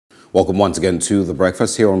Welcome once again to The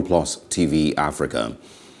Breakfast here on Plus TV Africa.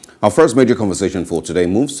 Our first major conversation for today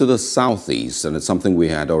moves to the southeast, and it's something we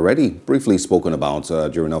had already briefly spoken about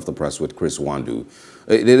during Off the Press with Chris Wandu.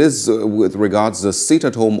 It is with regards to the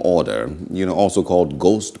sit-at-home order, also called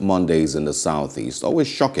Ghost Mondays in the southeast. Always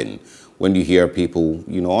shocking when you hear people,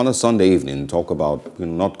 on a Sunday evening talk about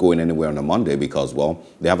not going anywhere on a Monday because, well,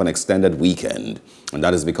 they have an extended weekend. And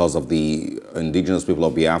that is because of the indigenous people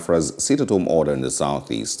of Biafra's sit-at-home order in the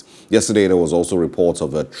southeast. Yesterday, there was also reports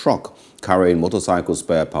of a truck carrying motorcycle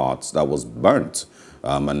spare parts that was burnt.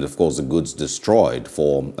 And of course, the goods destroyed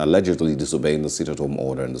for allegedly disobeying the sit-at-home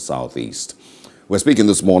order in the southeast. We're speaking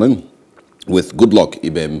this morning with Goodluck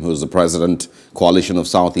Ibem, who's the president, Coalition of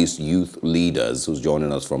Southeast Youth Leaders, who's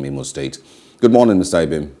joining us from Imo State. Good morning, Mr.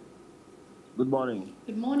 Ibem. Good morning.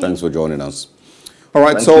 Good morning. Thanks for joining us. All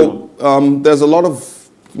right, there's a lot of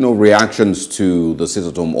reactions to the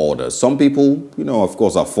sit-at-home order. Some people, of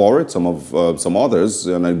course, are for it. Some others,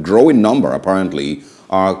 and a growing number apparently,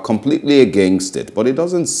 are completely against it. But it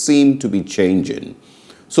doesn't seem to be changing.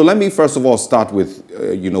 So let me first of all start with,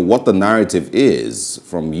 what the narrative is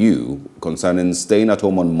from you concerning staying at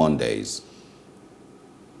home on Mondays.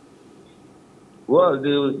 Well,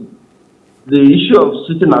 the issue of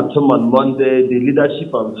sitting at home on Monday, the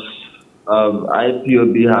leadership of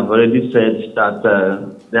IPOB have already said that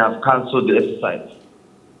they have cancelled the exercise.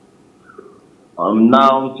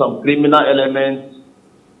 Now some criminal elements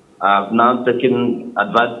have now taken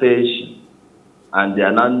advantage and they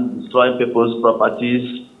are now destroying people's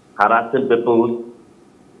properties, harassing people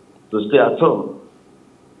to stay at home.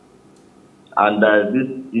 And this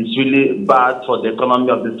is really bad for the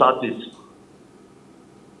economy of the Southeast.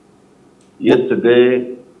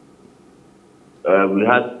 Yesterday, we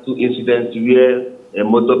had two incidents where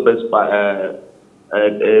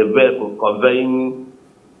a vehicle conveying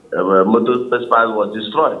motor pespa was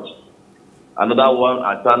destroyed. Another one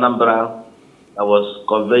at Anambra that was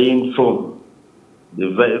conveying foam. The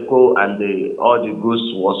vehicle and all the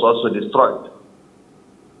goods was also destroyed.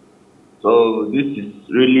 So this is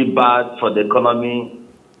really bad for the economy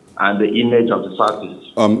and the image of the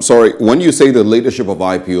Southeast. Sorry, when you say the leadership of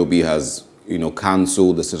IPOB has,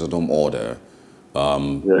 cancelled the sit-at-home order,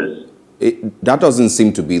 yes. That doesn't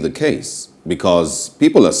seem to be the case because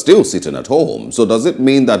people are still sitting at home. So does it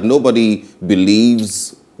mean that nobody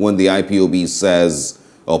believes when the IPOB says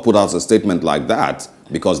or put out a statement like that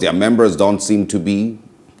because their members don't seem to be,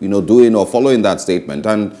 doing or following that statement?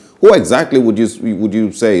 And who exactly would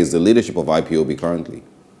you say is the leadership of IPOB currently?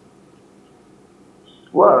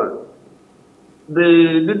 Well, the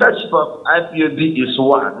leadership of IPOB is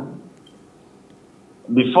one.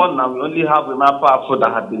 Before now, we only have Women Powerful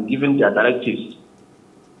that had been given their directives.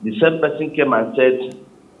 The same person came and said,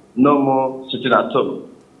 no more sitting at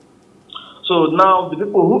home. So now the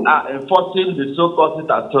people who are enforcing the so-called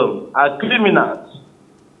sit at home are criminals.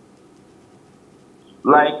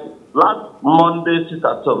 Like last Monday sit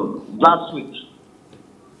at home, last week,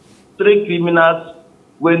 3 criminals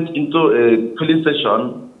went into a filling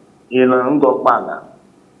station in Ngokpana,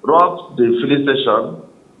 robbed the filling station,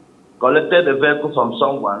 collected a vehicle from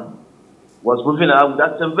someone, was moving around with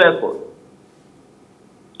that same vehicle.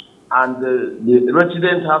 And the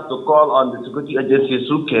residents have to call on the security agencies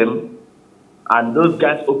who came, and those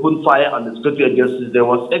guys opened fire on the security agencies. There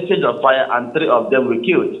was exchange of fire, and 3 of them were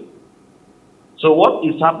killed. So what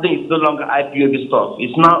is happening is no longer IPOB stuff.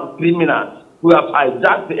 It's now criminals who have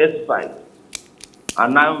hijacked the exercise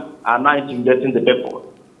and now are intimidating the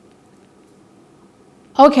people.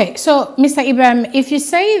 Okay, so Mr. Ibem, if you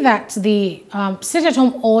say that the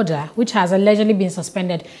sit-at-home order, which has allegedly been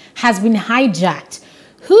suspended, has been hijacked,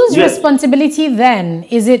 whose responsibility then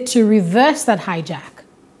is it to reverse that hijack?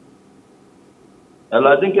 Well,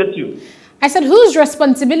 I didn't get you. I said, whose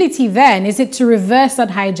responsibility then is it to reverse that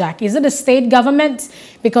hijack? Is it the state government?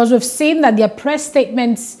 Because we've seen that their press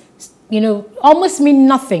statements, almost mean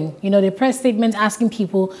nothing. The press statement asking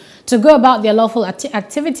people to go about their lawful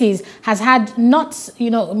activities has had not,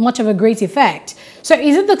 much of a great effect. So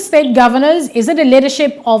is it the state governors? Is it the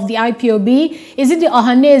leadership of the IPOB? Is it the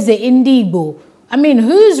Ohaneze Indigo? I mean,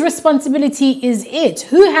 whose responsibility is it?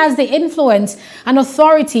 Who has the influence and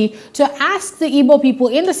authority to ask the Igbo people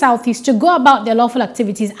in the Southeast to go about their lawful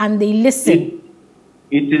activities and they listen?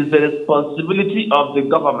 It is the responsibility of the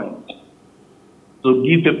government to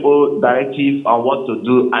give people directive on what to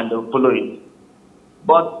do and they'll follow it.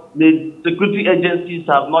 But the security agencies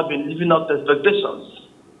have not been living up to expectations.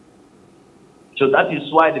 So that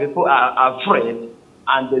is why the people are afraid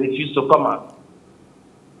and they refuse to come out.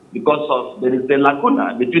 Because there is a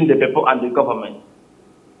lacuna between the people and the government.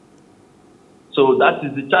 So So that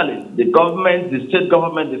is the challenge. The government, the state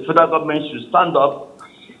government, the federal government should stand up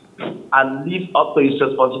and live up to its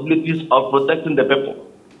responsibilities of protecting the people.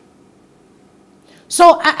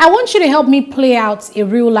 So I want you to help me play out a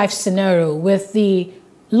real life scenario with the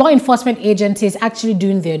law enforcement agencies actually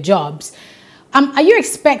doing their jobs. Are you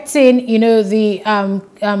expecting, you know, the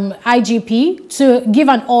IGP to give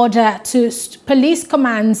an order to police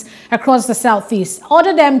commands across the Southeast,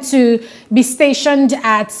 order them to be stationed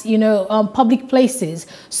at, you know, public places,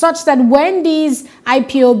 such that when these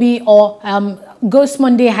IPOB or Ghost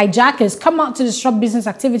Monday hijackers come out to disrupt business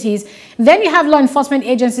activities, then you have law enforcement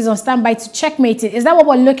agencies on standby to checkmate it? Is that what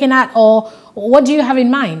we're looking at, or what do you have in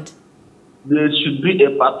mind? There should be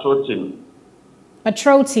a patrol team.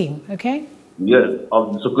 Patrol team, okay? Yes,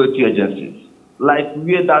 of the security agencies. Like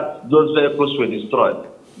where those vehicles were destroyed,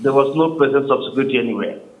 there was no presence of security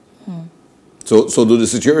anywhere. So do the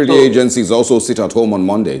security agencies also sit at home on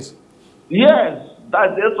Mondays? Yes,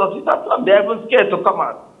 that's the sit at home. They're even scared to come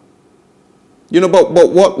out. You know, but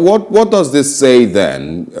what does this say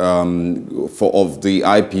then of the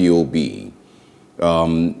IPOB?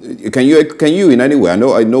 Can you in any way? I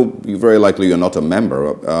know you very likely you're not a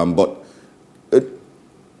member, but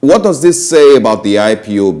what does this say about the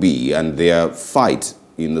IPOB and their fight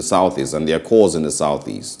in the Southeast and their cause in the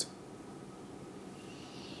Southeast?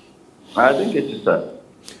 I think it is that.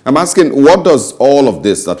 I'm asking, what does all of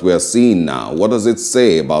this that we're seeing now, what does it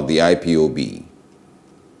say about the IPOB?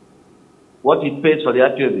 What it pays for the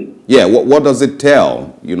IPOB? Yeah, what does it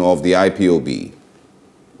tell, you know, of the IPOB?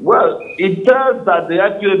 Well, it tells that the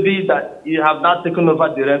IPOB that you have not taken over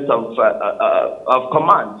the reins of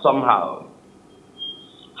command somehow.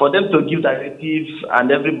 For them to give directives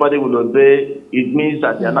and everybody will obey, it means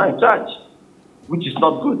that they are not in charge, which is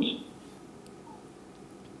not good.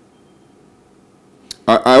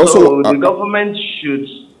 So the government should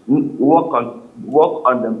work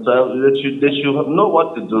on themselves. They should know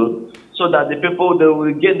what to do so that the people, they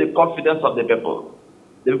will gain the confidence of the people.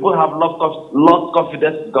 The people have lost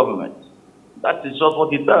confidence in government. That is just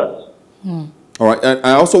what it does. All right, and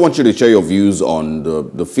I also want you to share your views on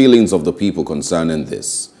the feelings of the people concerning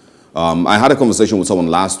this. I had a conversation with someone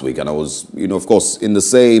last week, and I was, you know, of course, in the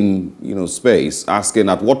same, you know, space, asking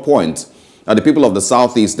at what point are the people of the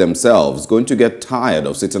Southeast themselves going to get tired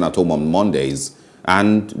of sitting at home on Mondays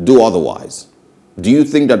and do otherwise? Do you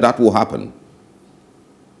think that that will happen?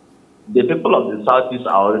 The people of the Southeast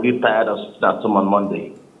are already tired of sitting at home on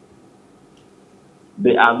Monday.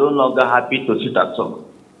 They are no longer happy to sit at home.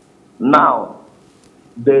 Now,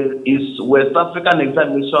 there is West African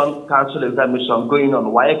Examination Council examination going on,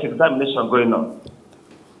 WAEC examination going on.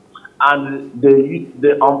 And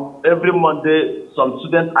every Monday, some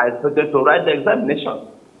students are expected to write the examination.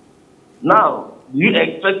 Now, do you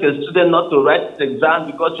expect a student not to write the exam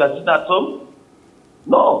because you are sitting at home?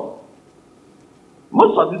 No.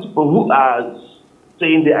 Most of these people who are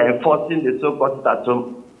saying they are enforcing the so-called sit at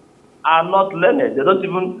home are not learned. They don't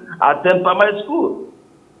even attend primary school.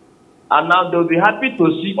 And now they'll be happy to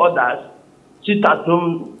see others sit at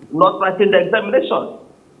home not writing the examination.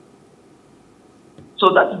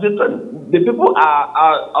 So that is the trend. The people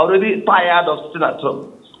are already tired of sitting at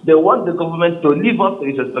home. They want the government to live up to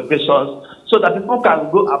its expectations so that people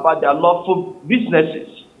can go about their lawful businesses.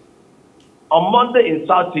 On Monday in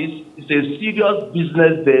Southeast, it's a serious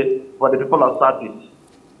business day for the people of Southeast.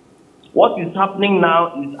 What is happening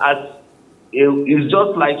now is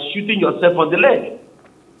just like shooting yourself on the leg.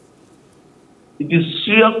 It is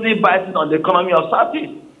seriously biting on the economy of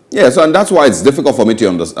Southeast. Yes, and that's why it's difficult for me to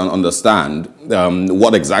understand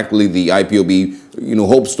what exactly the IPOB, you know,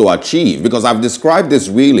 hopes to achieve. Because I've described this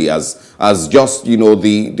really as just, you know,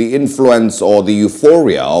 the influence or the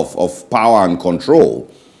euphoria of power and control.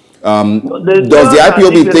 Does the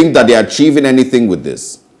IPOB think that they're achieving anything with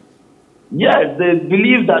this? Yes, they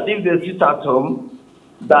believe that if they sit at home,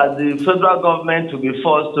 that the federal government will be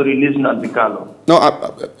forced to release Nnamdi Kanu. No,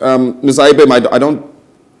 Mr. Ibem,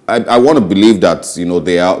 I want to believe that, you know,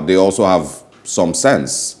 they also have some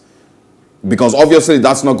sense, because obviously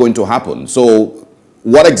that's not going to happen. So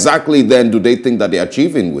what exactly then do they think that they're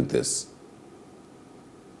achieving with this?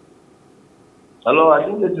 Hello, I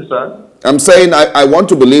think it is, sir. I'm saying I want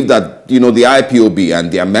to believe that, you know, the IPOB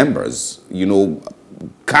and their members, you know,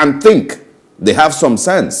 can think. They have some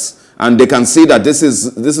sense. And they can see that this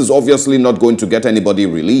is obviously not going to get anybody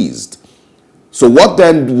released. So what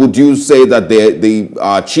then would you say that they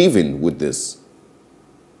are achieving with this?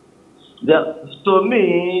 Yeah, to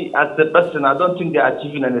me, as a person, I don't think they are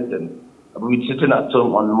achieving anything with sitting at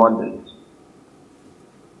home on Mondays.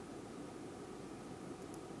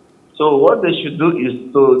 So what they should do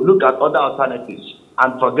is to look at other alternatives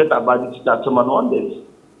and forget about it at home on Mondays.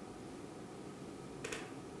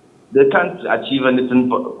 They can't achieve anything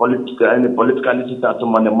politically at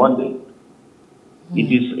home on a Monday. I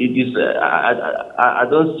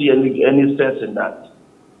don't see any sense in that.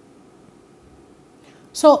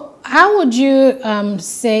 So how would you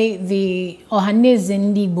say the Ohaneze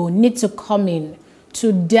Ndigbo need to come in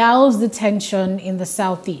to douse the tension in the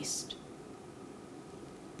southeast?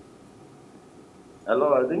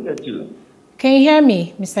 Hello, I didn't get you. Can you hear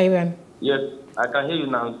me, Mr. Ibem? Yes, I can hear you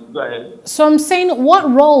now. Go ahead. So I'm saying, what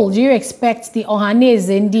role do you expect the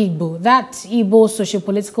Ohaneze Ndigbo, that Igbo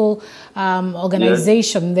socio-political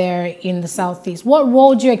organization there in the southeast, what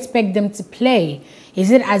role do you expect them to play?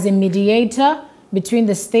 Is it as a mediator between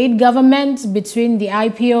the state government, between the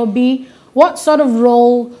IPOB? What sort of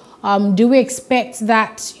role do we expect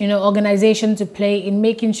that organization to play in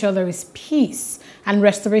making sure there is peace and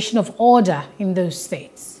restoration of order in those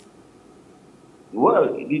states?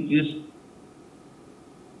 Well,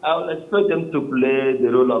 I will expect them to play the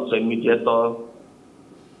role of a mediator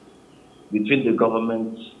between the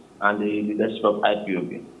government and the leadership of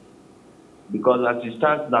IPOB. Because as it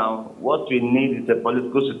stands now, what we need is a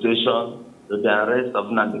political situation to the arrest of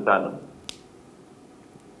Nnamdi Kanu.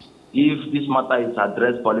 If this matter is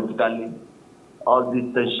addressed politically, all this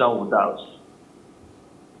tension will douse.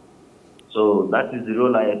 So that is the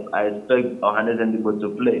role I expect Ohaneze Ndigbo to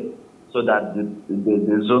play, so that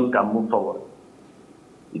the zone can move forward.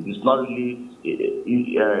 It is not really,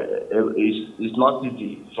 it's not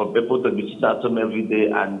easy for people to be sitting at home every day,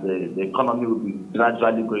 and the economy will be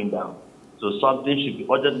gradually going down. So something should be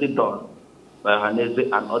urgently done by Ohaneze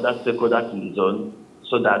and other stakeholders in the zone,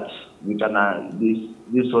 so that we can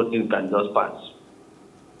this whole thing can just pass.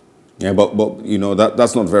 Yeah, but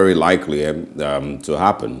that's not very likely to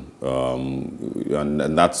happen,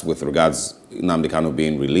 and that's with regards Nnamdi Kanu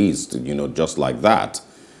being released, just like that.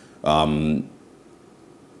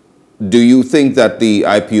 Do you think that the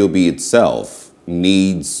IPOB itself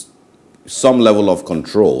needs some level of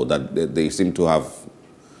control that they seem to have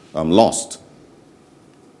lost?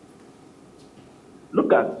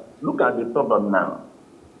 Look at the problem now.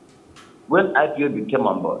 When IPOB came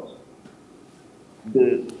on board,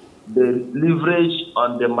 the leverage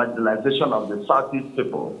on the marginalization of the Southeast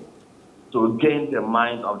people to gain the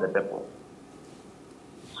mind of the people.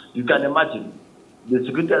 You can imagine the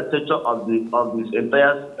security sector of this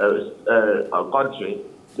entire country.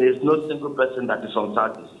 There is no single person that is from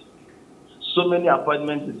Southeast. So many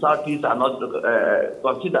appointments in Southeast are not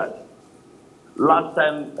considered. Last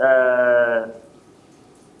time,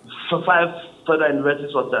 5 federal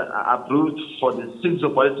universities was approved for the 6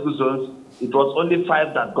 political zones. It was only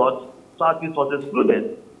 5 that got. Southeast was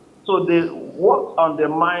excluded. So they worked on the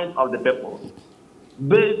mind of the people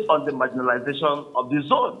based on the marginalization of the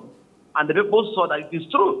zone. And the people saw that it is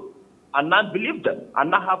true and now believe them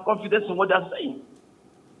and now have confidence in what they are saying.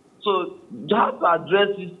 So you have to address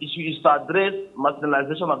this issue, is to address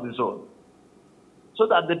marginalization of the zone, so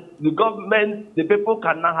that the government, the people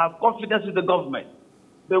can now have confidence in the government.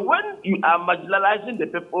 But when you are marginalizing the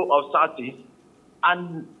people of Southeast,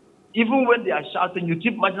 and even when they are shouting, you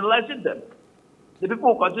keep marginalizing them, the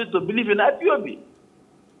people will continue to believe in IPOB.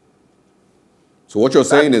 So what you're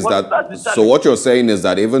saying is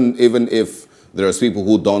that even if there's people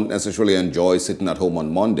who don't necessarily enjoy sitting at home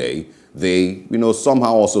on Monday, they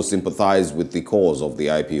somehow also sympathize with the cause of the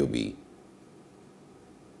IPOB.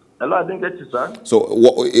 Hello, I didn't get you, sir. So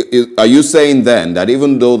are you saying then that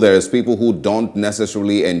even though there's people who don't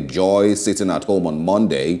necessarily enjoy sitting at home on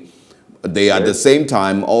Monday, they at the same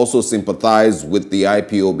time also sympathize with the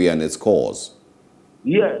IPOB and its cause?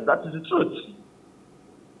 Yeah, that is the truth.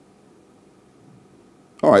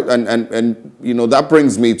 All right, and that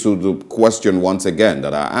brings me to the question once again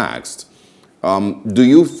that I asked. Do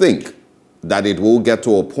you think that it will get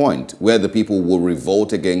to a point where the people will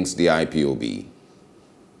revolt against the IPOB?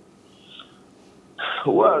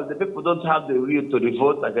 Well, the people don't have the will to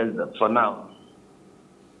revolt against them for now.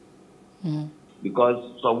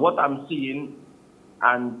 Because from what I'm seeing,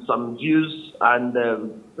 and some views, and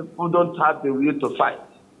people don't have the will to fight.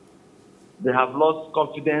 They have lost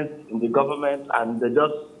confidence in the government, and they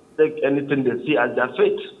just take anything they see as their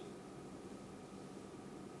fate.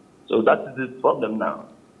 So that is the problem now.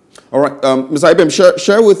 All right, Mr. Ibem,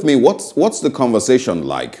 share with me what's the conversation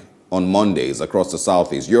like on Mondays across the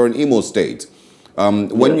Southeast? You're in Imo State.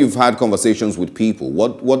 When you've had conversations with people,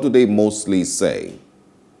 what do they mostly say?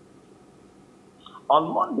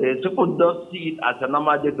 On Mondays, people don't see it as a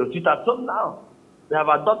normal day to sit at home now. They have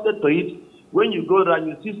adopted to it. When you go around,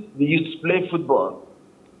 you see the youth play football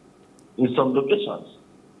in some locations.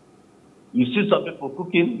 You see some people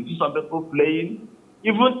cooking, you see some people playing,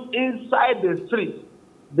 Even inside the street,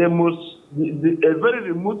 a very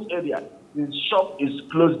remote area, the shop is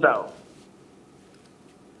closed down.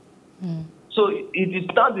 So it is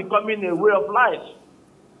now becoming a way of life,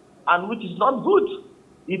 and which is not good.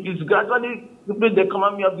 It is gradually keeping the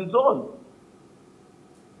economy of the zone.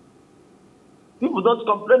 People don't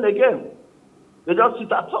complain again. They just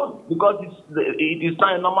sit at home because it is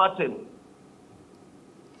not a normal thing.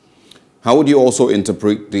 How would you also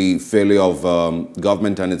interpret the failure of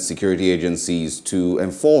government and its security agencies to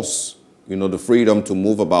enforce, the freedom to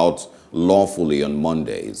move about lawfully on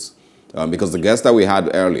Mondays? Because the guest that we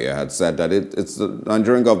had earlier had said that it's the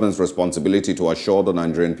Nigerian government's responsibility to assure the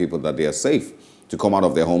Nigerian people that they are safe to come out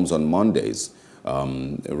of their homes on Mondays,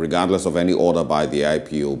 regardless of any order by the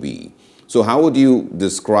IPOB. So how would you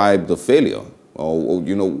describe the failure? Or,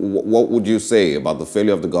 what would you say about the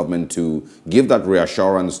failure of the government to give that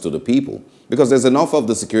reassurance to the people? Because there's enough of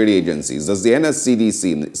the security agencies. There's the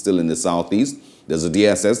NSCDC still in the Southeast. There's the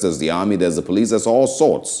DSS, there's the Army, there's the police. There's all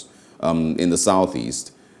sorts in the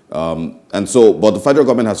Southeast. But the federal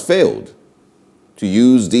government has failed to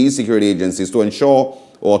use these security agencies to ensure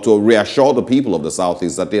or to reassure the people of the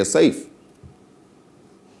Southeast that they're safe.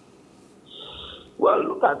 Well,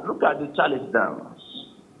 look at the challenge now.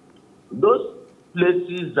 Those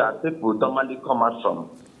places that people normally come out from,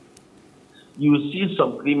 you see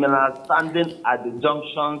some criminals standing at the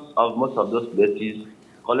junctions of most of those places,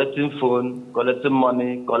 collecting phone, collecting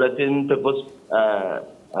money, collecting people's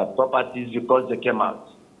properties because they came out.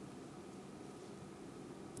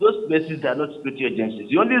 Those places are not security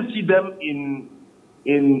agencies. You only see them in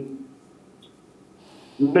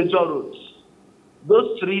major roads.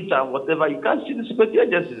 Those streets and whatever, you can't see the security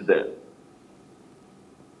agencies there.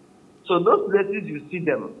 So those places you see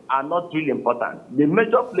them are not really important. The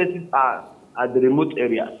major places are at the remote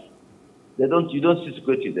areas. You don't see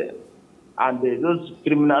security there. And those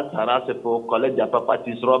criminals harass people, collect their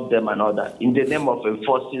properties, rob them and all that in the name of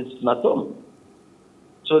enforcing SNATOM.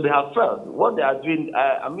 So they have failed. What they are doing,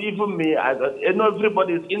 even me, I know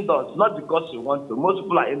everybody is indoors, not because they want to. Most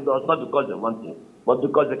people are indoors, not because they want to, but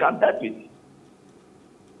because they can't help it.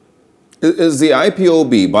 Is the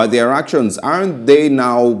IPOB, by their actions, aren't they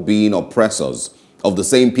now being oppressors of the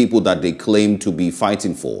same people that they claim to be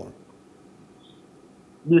fighting for?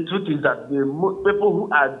 The truth is that the people who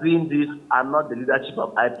are doing this are not the leadership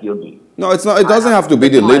of IPOB. No, it's not. It doesn't have to be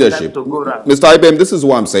the leadership. Mr. Ibem, this is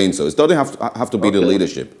why I'm saying so. It doesn't have to be the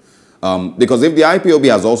leadership. Because if the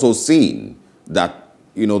IPOB has also seen that,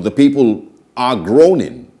 the people are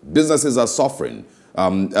groaning, businesses are suffering,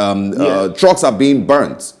 trucks are being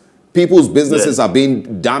burnt, people's businesses are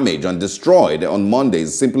being damaged and destroyed on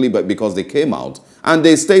Mondays simply because they came out and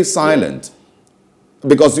they stay silent.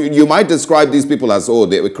 Because you might describe these people as,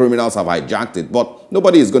 the criminals have hijacked it, but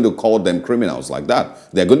nobody is going to call them criminals like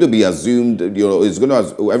that. They're going to be assumed, everyone's going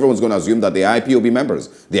to assume that they're IPOB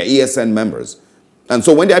members, they're ESN members. And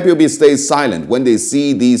so when the IPOB stays silent, when they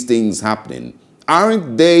see these things happening,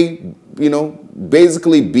 aren't they,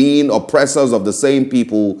 basically being oppressors of the same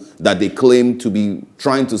people that they claim to be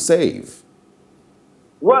trying to save?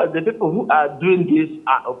 Well, the people who are doing this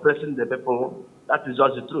are oppressing the people. That is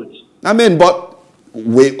just the truth. I'm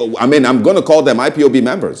going to call them IPOB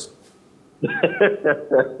members.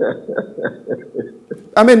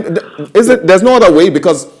 There's no other way,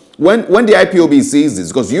 because when the IPOB sees this,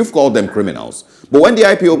 because you've called them criminals, but when the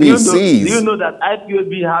IPOB sees... Do you know that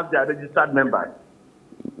IPOB have their registered members?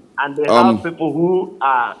 And they have people who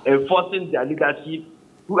are enforcing their leadership,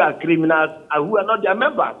 who are criminals, and who are not their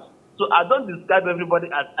members. So I don't describe everybody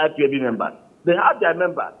as IPOB members. They have their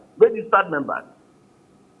members, registered members.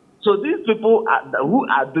 So these people who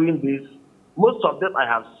are doing this, most of them I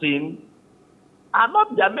have seen, are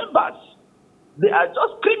not their members. They are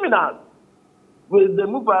just criminals. They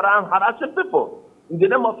move around harassing people in the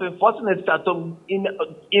name of enforcing a statute in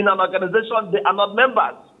an organization. They are not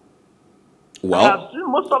members. I have seen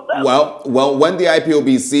most of them. Well, when the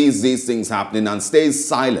IPOB sees these things happening and stays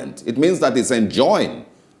silent, it means that it's enjoying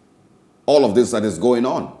all of this that is going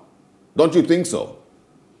on. Don't you think so?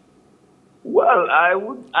 Well, I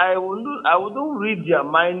wouldn't read their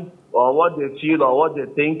mind or what they feel or what they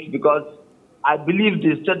think, because I believe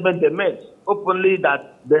the statement they made openly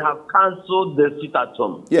that they have cancelled the sit at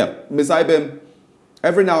home. Yeah, Ms. Ibem,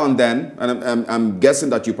 every now and then, and I'm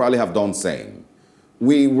guessing that you probably have done same,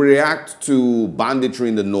 we react to banditry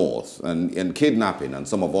in the north and kidnapping and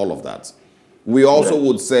some of all of that. We also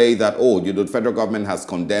would say that, the federal government has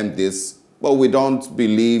condemned this. Well, we don't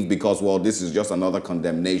believe because, this is just another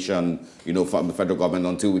condemnation, from the federal government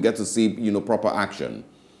until we get to see, proper action.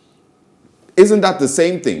 Isn't that the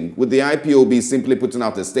same thing with the IPOB simply putting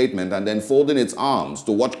out a statement and then folding its arms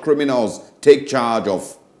to watch criminals take charge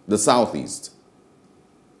of the Southeast?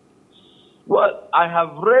 Well, I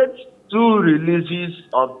have read 2 releases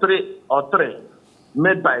or three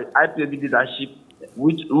made by IPOB leadership,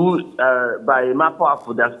 by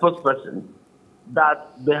Mapoafu, their spokesperson,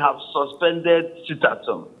 that they have suspended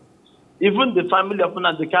sit-at-home. Even the family of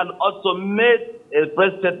Nnamdi Kanu also made a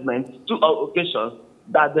press statement 2 occasions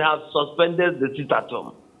that they have suspended the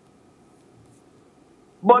sit-at-home.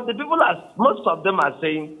 But the people, most of them are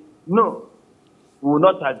saying, no, we will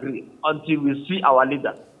not agree until we see our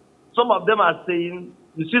leader. Some of them are saying,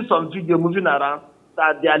 you see some video moving around,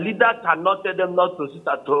 that their leader cannot tell them not to sit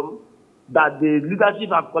at home, that the leadership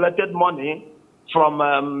have collected money from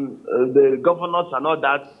the governors and all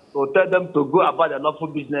that to tell them to go about their lawful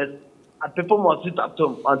business, and people must sit at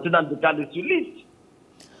home until the Kanu is released.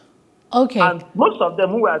 Okay. And most of them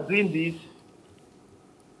who are doing this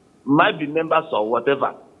might be members or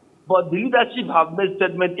whatever. But the leadership have made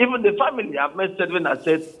statement, even the family have made statement and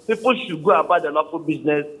said people should go about their lawful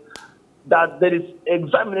business, that there is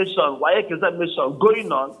examination, WAEC examination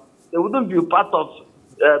going on. They wouldn't be part of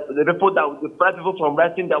the report that would deprive people from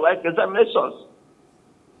writing their WAEC examinations.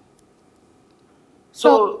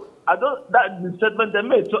 So that's the statement they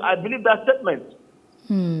made. So I believe that statement.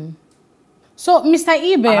 So, Mr.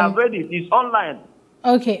 Ibem, I have read it. It's online.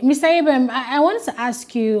 Okay, Mr. Ibem, I wanted to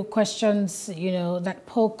ask you questions, that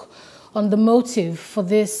poke on the motive for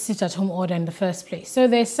this sit-at-home order in the first place. So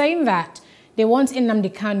they're saying that they want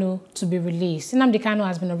Nnamdi Kanu to be released. Nnamdi Kanu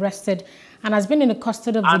has been arrested and has been in the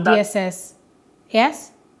custody of the DSS.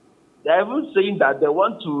 Yes? They're even saying that they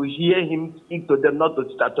want to hear him speak to them not to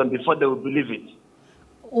sit at home before they will believe it.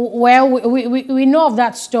 Well, we know of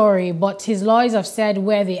that story, but his lawyers have said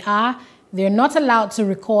where they are. They're not allowed to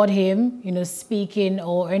record him, speaking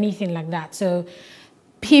or anything like that. So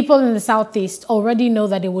people in the Southeast already know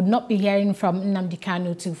that they would not be hearing from Nnamdi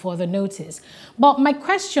Kanu to further notice. But my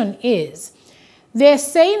question is, they're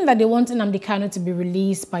saying that they want Nnamdi Kanu to be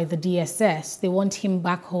released by the DSS. They want him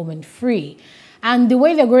back home and free. And the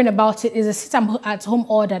way they're going about it is a sit-at-home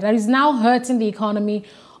order that is now hurting the economy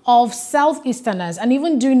of Southeasterners and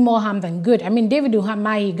even doing more harm than good. I mean, David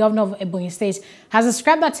Umahi, governor of Ebonyi State, has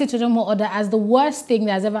described that sit-at-home order as the worst thing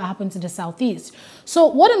that has ever happened to the Southeast. So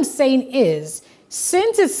what I'm saying is,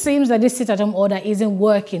 since it seems that this sit-at-home order isn't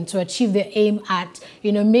working to achieve the aim at,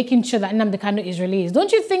 making sure that Nnamdi Kanu is released,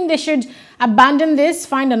 don't you think they should abandon this,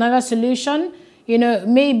 find another solution?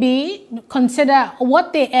 Maybe consider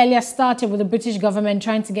what they earlier started with the British government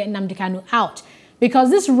trying to get Nnamdi Kanu out.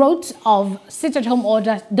 Because this route of sit-at-home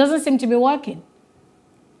order doesn't seem to be working.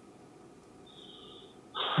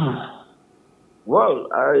 Well,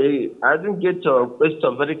 I didn't get your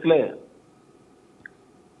question very clear.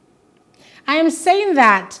 I am saying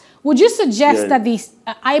that, would you suggest that the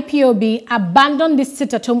IPOB abandon this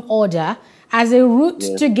sit-at-home order as a route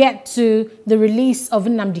to get to the release of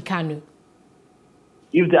Nnamdi Kanu?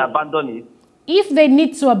 If they abandon it? If they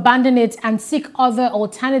need to abandon it and seek other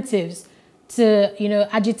alternatives to,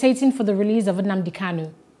 agitating for the release of Nnamdi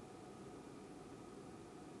Kanu?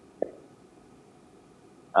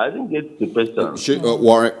 I didn't get the question.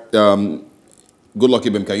 Warren, Goodluck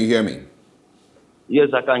Ibem, can you hear me? Yes,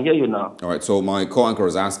 I can hear you now. All right, so my co-anchor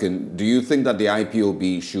is asking, do you think that the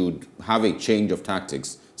IPOB should have a change of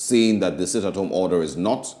tactics, seeing that the sit-at-home order is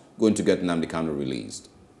not going to get Nnamdi Kanu released?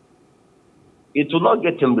 It will not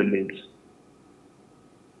get him released.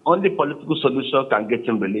 Only political solution can get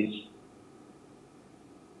him released.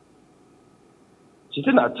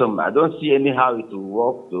 Sitting at home, I don't see anyhow it will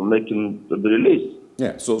work to make him to be released.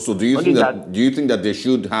 Yeah. So do you think that they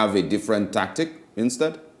should have a different tactic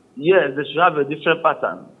instead? Yes, they should have a different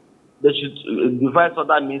pattern. They should devise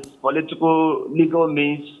other means, political, legal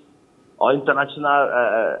means, or international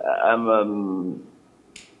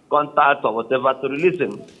contact or whatever to release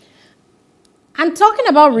him. And talking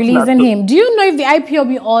about releasing him, do you know if the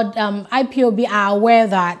IPOB are aware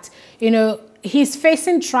that he's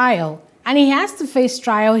facing trial? And he has to face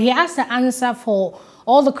trial. He has to answer for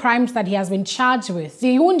all the crimes that he has been charged with. So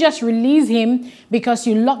you won't just release him because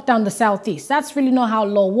you lock down the Southeast. That's really not how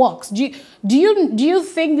law works. Do you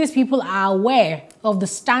think these people are aware of the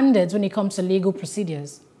standards when it comes to legal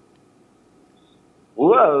procedures?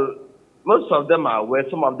 Well, most of them are aware.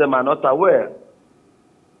 Some of them are not aware.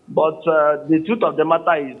 But the truth of the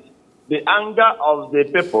matter is, the anger of the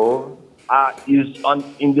people is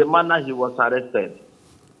in the manner he was arrested.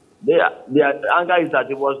 Their anger is that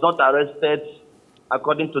he was not arrested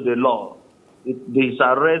according to the law. His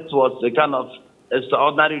arrest was a kind of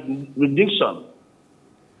extraordinary reduction.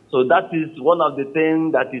 So that is one of the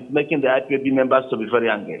things that is making the IPOB members to be very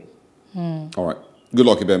angry. All right. Good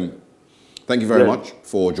luck, Ibem. Thank you very Yes. much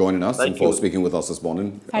for joining us and for you. speaking with us this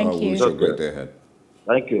morning. Thank We you. wish you a great day ahead.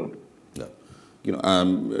 Thank you. Yeah. You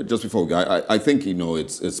know, just before we go, I think, you know,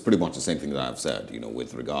 it's pretty much the same thing that I've said, you know,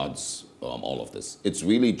 with regards all of this. It's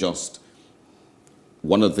really just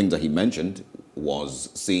one of the things that he mentioned was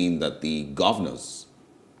seeing that the governors,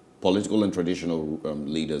 political and traditional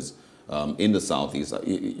leaders in the Southeast,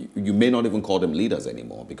 you may not even call them leaders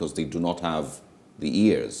anymore because they do not have the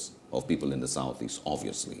ears of people in the Southeast,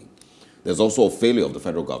 obviously. There's also a failure of the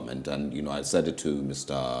federal government, and, you know, I said it to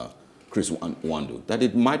Mr. Chris Wandu, that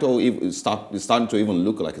it might all it's starting to even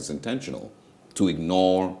look like it's intentional to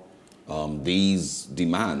ignore these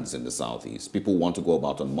demands in the Southeast. People want to go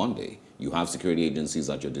about on Monday. You have security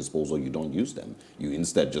agencies at your disposal. You don't use them. You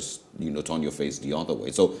instead just, you know, turn your face the other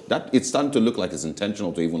way. So that it's starting to look like it's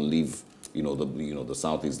intentional to even leave, the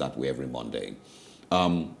Southeast that way every Monday.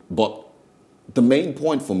 But the main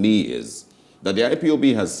point for me is that the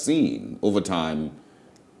IPOB has seen over time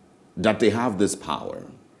that they have this power,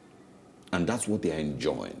 and that's what they are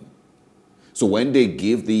enjoying. So when they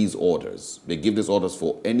give these orders, they give these orders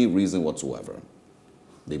for any reason whatsoever.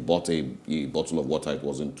 They bought a bottle of water, it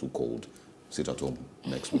wasn't too cold. Sit at home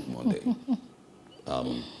next week, Monday.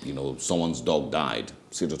 You know, someone's dog died.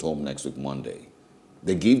 Sit at home next week, Monday.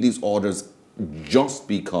 They give these orders just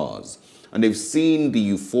because. And they've seen the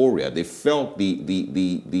euphoria. They felt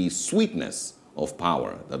the sweetness of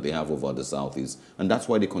power that they have over the Southeast. And that's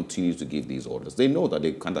why they continue to give these orders. They know that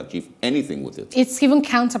they can't achieve anything with it. It's even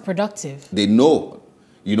counterproductive. They know.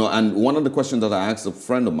 You know, and one of the questions that I asked a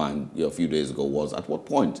friend of mine a few days ago was, at what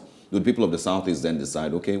point do the people of the Southeast then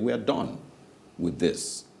decide, okay, we are done with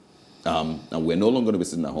this? And we're no longer going to be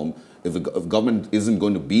sitting at home. If government isn't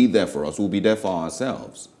going to be there for us, we'll be there for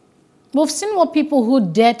ourselves. We've seen what people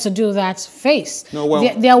who dared to do that face. No,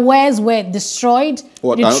 well, their wares were destroyed.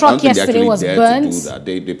 Well, the truck yesterday was burnt. To do that.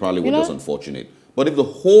 They probably were just unfortunate. But if the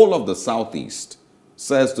whole of the Southeast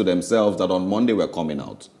says to themselves that on Monday we're coming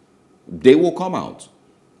out, they will come out.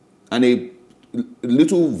 And a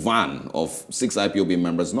little van of 6 IPOB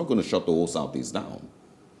members is not going to shut the whole Southeast down.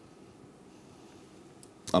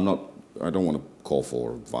 I don't want to call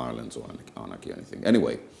for violence or anarchy or anything.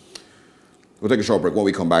 Anyway, we'll take a short break. When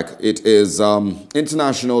we come back, it is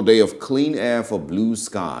International Day of Clean Air for Blue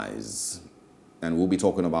Skies. And we'll be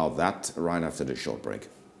talking about that right after this short break.